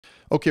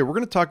Okay, we're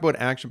going to talk about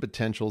action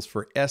potentials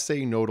for SA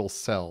nodal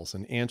cells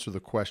and answer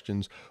the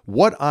questions,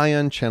 what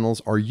ion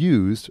channels are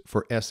used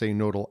for SA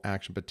nodal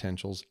action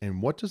potentials,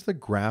 and what does the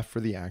graph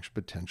for the action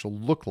potential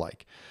look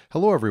like?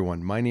 Hello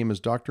everyone, my name is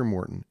Dr.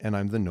 Morton and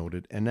I'm the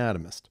noted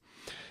anatomist.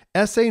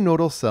 SA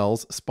nodal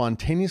cells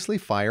spontaneously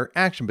fire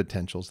action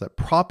potentials that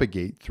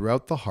propagate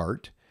throughout the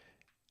heart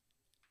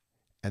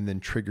and then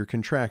trigger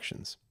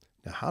contractions.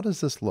 Now, how does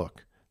this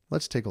look?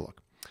 Let's take a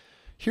look.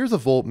 Here's a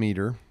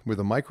voltmeter with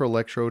a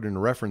microelectrode and a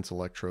reference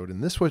electrode,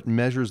 and this one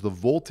measures the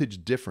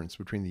voltage difference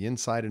between the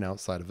inside and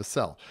outside of a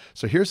cell.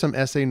 So here's some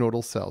SA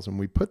nodal cells, and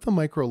we put the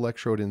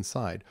microelectrode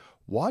inside.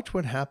 Watch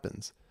what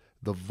happens.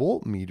 The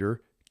voltmeter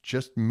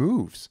just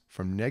moves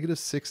from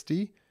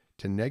 -60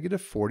 to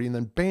 -40, and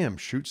then bam,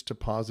 shoots to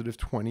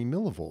 +20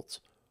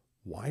 millivolts.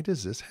 Why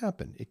does this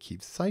happen? It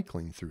keeps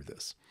cycling through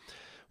this.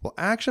 Well,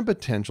 action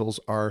potentials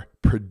are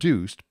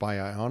produced by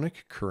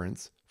ionic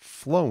currents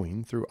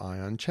flowing through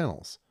ion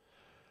channels.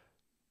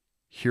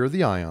 Here are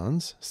the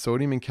ions,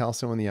 sodium and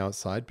calcium on the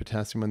outside,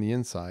 potassium on the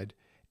inside,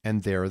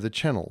 and there are the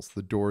channels,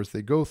 the doors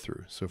they go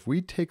through. So if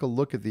we take a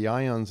look at the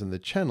ions and the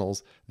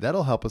channels,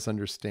 that'll help us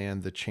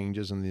understand the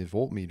changes in the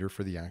voltmeter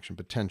for the action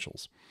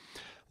potentials.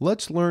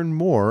 Let's learn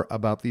more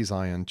about these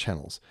ion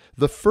channels.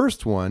 The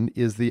first one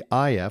is the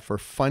IF, or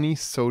funny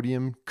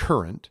sodium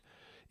current,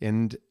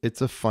 and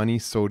it's a funny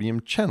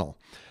sodium channel.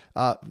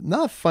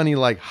 Not funny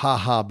like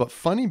haha, but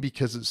funny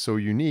because it's so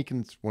unique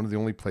and it's one of the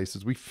only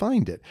places we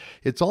find it.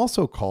 It's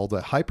also called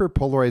a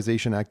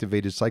hyperpolarization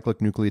activated cyclic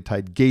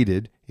nucleotide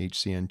gated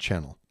HCN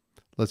channel.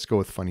 Let's go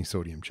with funny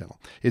sodium channel.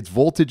 It's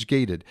voltage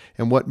gated,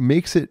 and what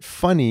makes it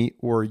funny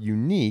or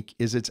unique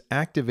is it's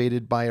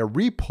activated by a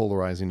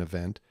repolarizing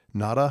event,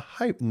 not a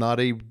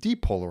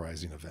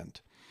depolarizing event.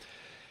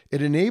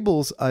 It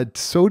enables a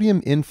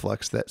sodium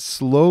influx that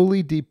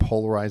slowly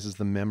depolarizes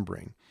the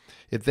membrane.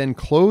 It then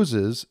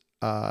closes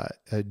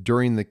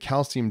during the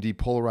calcium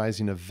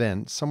depolarizing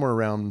event, somewhere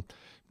around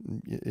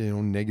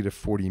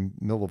 -40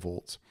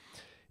 millivolts,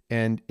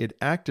 and it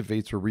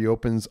activates or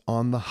reopens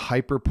on the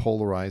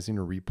hyperpolarizing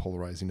or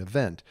repolarizing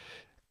event.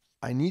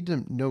 I need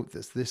to note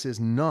this. This is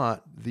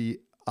not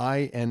the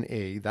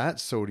INA, that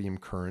sodium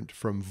current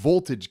from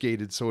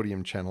voltage-gated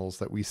sodium channels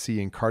that we see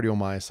in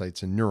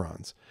cardiomyocytes and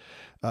neurons.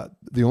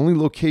 The only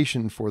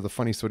location for the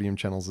funny sodium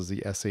channels is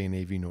the SA and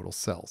AV nodal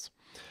cells.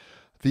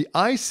 The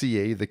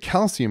ICA, the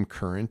calcium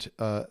current,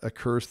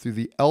 occurs through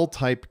the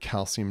L-type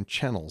calcium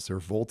channels. They're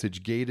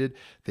voltage gated,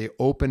 they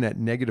open at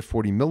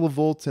 -40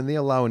 millivolts, and they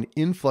allow an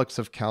influx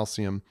of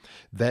calcium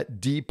that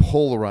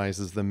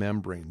depolarizes the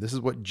membrane. This is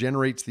what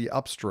generates the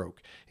upstroke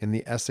in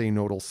the SA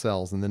nodal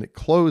cells, and then it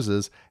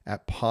closes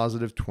at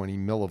 +20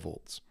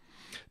 millivolts.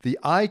 The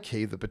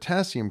IK, the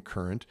potassium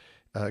current,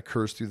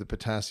 occurs through the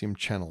potassium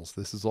channels.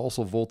 This is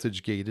also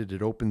voltage gated.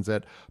 It opens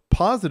at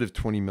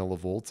 +20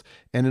 millivolts,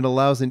 and it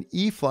allows an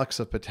efflux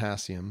of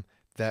potassium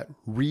that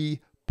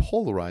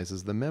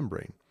repolarizes the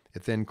membrane.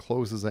 It then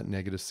closes at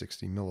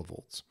 -60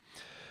 millivolts.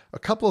 A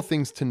couple of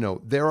things to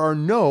note. There are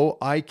no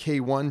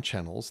IK1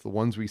 channels, the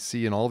ones we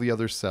see in all the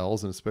other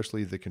cells, and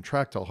especially the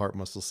contractile heart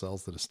muscle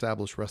cells that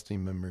establish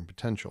resting membrane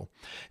potential.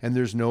 And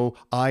there's no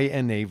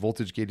INA,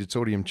 voltage-gated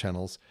sodium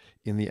channels,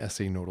 in the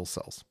SA nodal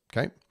cells.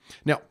 Okay?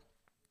 Now,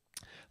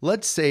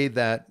 let's say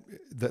that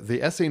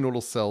the SA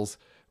nodal cells,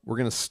 we're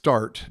going to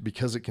start,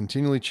 because it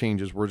continually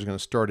changes, we're just going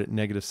to start at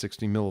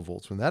 -60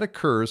 millivolts. When that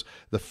occurs,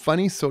 the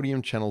funny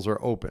sodium channels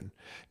are open.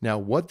 Now,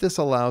 what this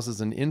allows is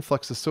an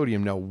influx of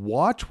sodium. Now,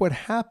 watch what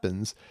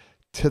happens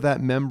to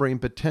that membrane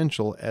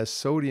potential as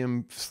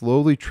sodium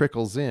slowly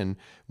trickles in.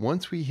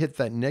 Once we hit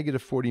that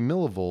 -40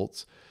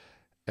 millivolts,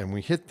 and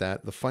we hit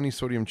that, the funny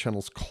sodium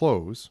channels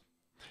close,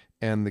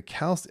 and the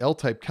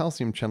L-type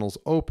calcium channels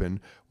open,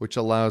 which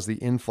allows the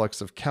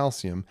influx of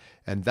calcium,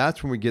 and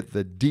that's when we get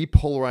the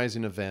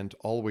depolarizing event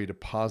all the way to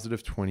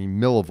 +20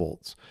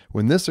 millivolts.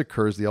 When this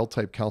occurs, the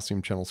L-type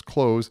calcium channels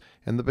close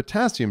and the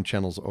potassium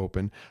channels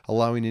open,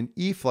 allowing an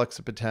efflux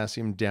of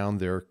potassium down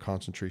their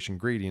concentration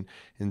gradient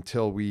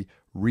until we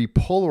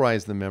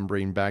repolarize the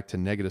membrane back to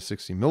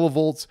 -60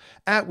 millivolts,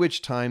 at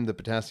which time the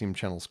potassium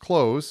channels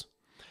close.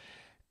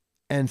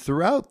 And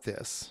throughout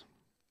this,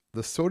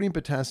 the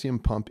sodium-potassium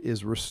pump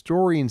is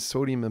restoring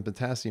sodium and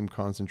potassium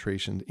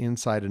concentrations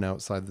inside and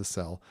outside the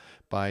cell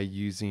by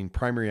using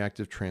primary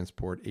active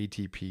transport,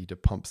 ATP, to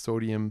pump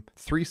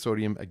free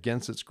sodium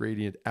against its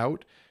gradient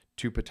out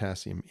to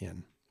potassium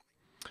in.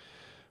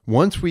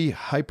 Once we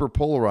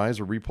hyperpolarize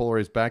or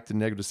repolarize back to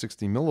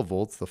 -60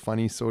 millivolts, the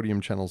funny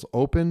sodium channels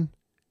open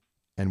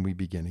and we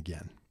begin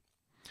again.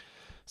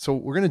 So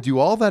we're going to do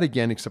all that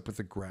again except with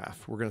the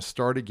graph. We're going to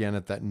start again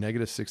at that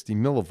 -60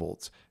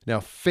 millivolts. Now,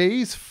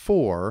 phase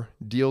 4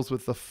 deals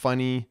with the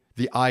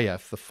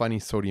IF, the funny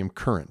sodium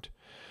current.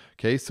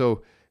 Okay,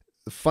 so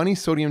the funny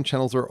sodium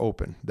channels are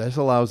open. This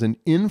allows an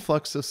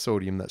influx of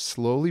sodium that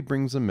slowly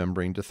brings the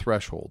membrane to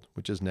threshold,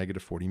 which is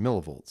 -40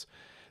 millivolts.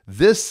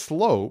 This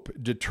slope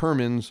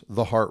determines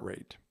the heart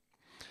rate.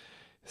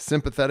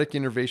 Sympathetic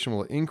innervation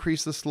will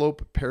increase the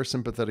slope.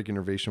 Parasympathetic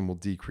innervation will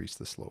decrease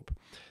the slope.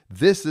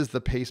 This is the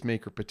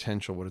pacemaker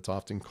potential, what it's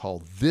often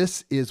called.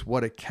 This is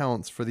what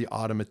accounts for the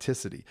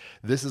automaticity.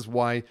 This is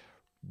why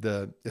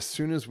as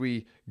soon as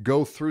we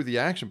go through the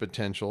action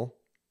potential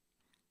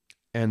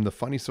and the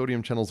funny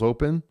sodium channels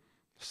open,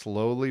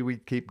 slowly we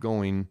keep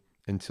going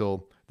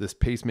until this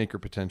pacemaker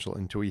potential,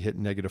 until we hit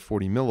negative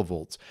 40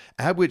 millivolts,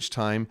 at which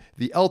time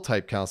the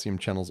L-type calcium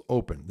channels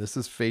open. This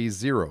is phase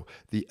 0.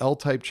 The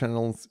L-type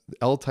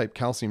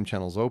calcium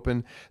channels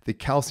open. The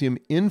calcium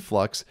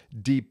influx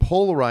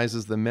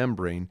depolarizes the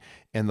membrane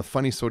and the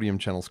funny sodium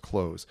channels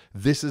close.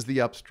 This is the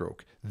upstroke.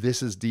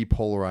 This is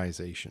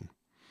depolarization.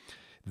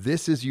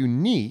 This is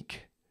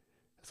unique.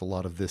 There's a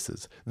lot of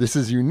thises. This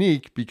is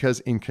unique because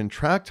in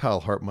contractile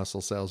heart muscle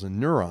cells and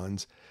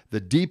neurons,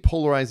 the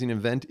depolarizing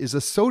event is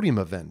a sodium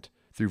event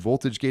through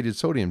voltage-gated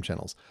sodium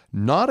channels,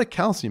 not a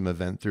calcium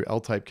event through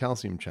L-type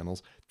calcium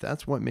channels.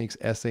 That's what makes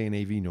SA and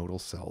AV nodal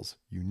cells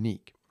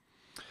unique.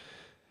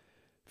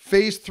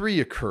 Phase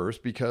 3 occurs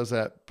because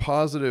at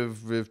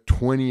positive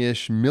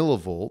 20-ish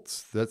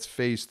millivolts, that's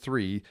phase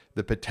 3,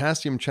 the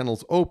potassium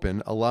channels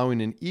open, allowing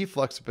an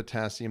efflux of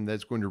potassium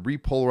that's going to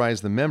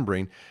repolarize the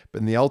membrane,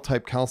 but the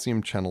L-type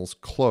calcium channels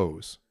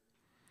close.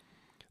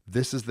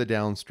 This is the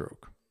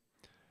downstroke.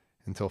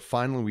 Until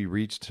finally we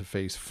reach to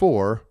phase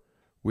 4,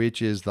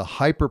 which is the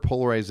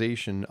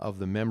hyperpolarization of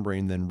the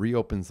membrane then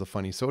reopens the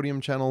funny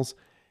sodium channels,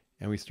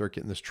 and we start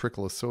getting this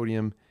trickle of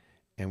sodium,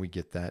 and we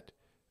get that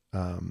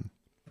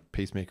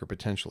pacemaker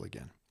potential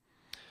again.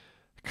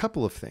 A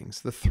couple of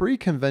things. The 3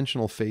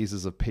 conventional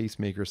phases of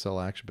pacemaker cell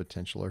action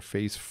potential are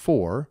phase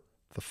 4,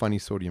 the funny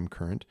sodium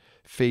current,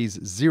 phase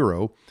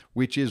 0,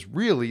 which is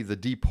really the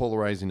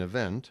depolarizing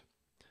event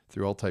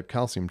through L-type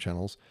calcium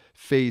channels,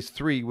 phase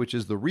 3, which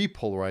is the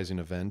repolarizing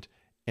event,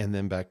 and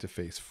then back to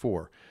phase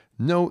 4.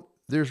 Note,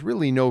 there's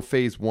really no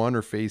phase 1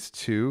 or phase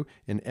 2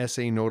 in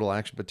SA nodal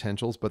action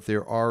potentials, but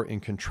there are in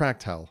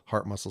contractile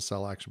heart muscle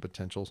cell action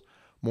potentials.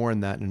 More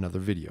on that in another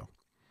video.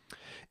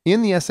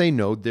 In the SA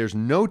node, there's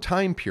no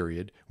time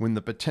period when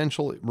the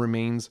potential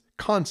remains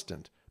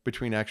constant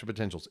between action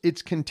potentials.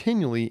 It's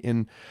continually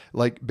in,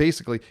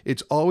 basically,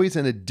 it's always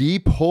in a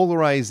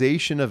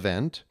depolarization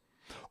event,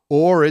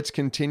 or it's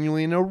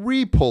continually in a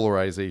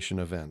repolarization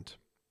event.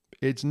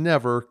 It's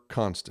never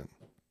constant.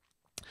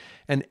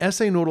 And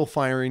SA nodal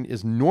firing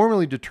is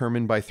normally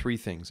determined by 3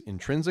 things: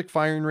 intrinsic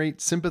firing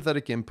rate,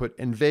 sympathetic input,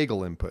 and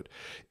vagal input.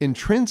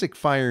 Intrinsic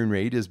firing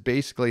rate is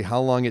basically how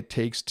long it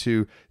takes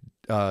to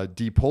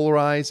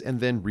depolarize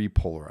and then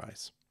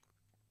repolarize.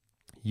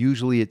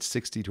 Usually it's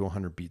 60 to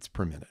 100 beats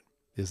per minute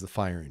is the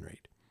firing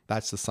rate.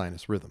 That's the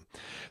sinus rhythm.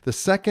 The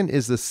second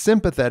is the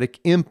sympathetic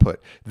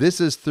input.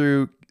 This is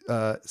through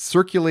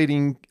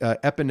circulating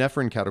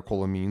epinephrine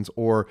catecholamines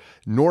or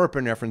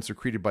norepinephrine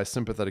secreted by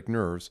sympathetic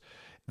nerves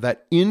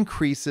that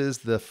increases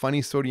the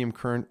funny sodium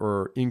current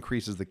or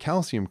increases the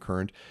calcium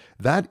current.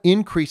 That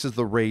increases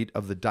the rate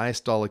of the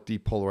diastolic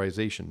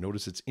depolarization.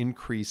 Notice it's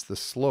increased the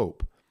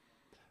slope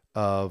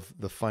of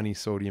the funny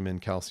sodium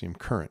and calcium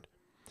current.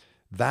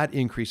 That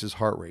increases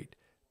heart rate.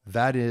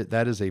 That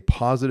is a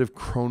positive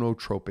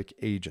chronotropic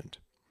agent.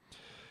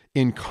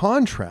 In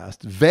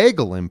contrast,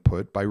 vagal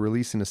input, by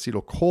releasing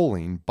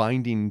acetylcholine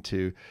binding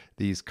to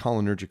these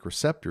cholinergic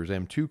receptors,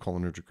 M2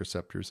 cholinergic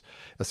receptors,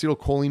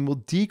 acetylcholine will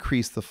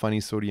decrease the funny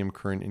sodium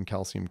current and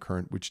calcium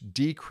current, which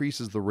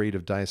decreases the rate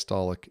of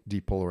diastolic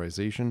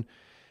depolarization,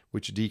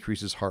 which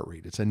decreases heart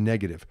rate. It's a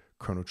negative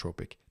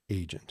chronotropic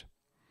agent.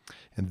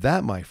 And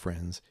that, my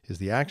friends, is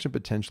the action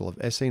potential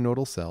of SA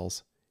nodal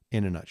cells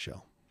in a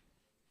nutshell.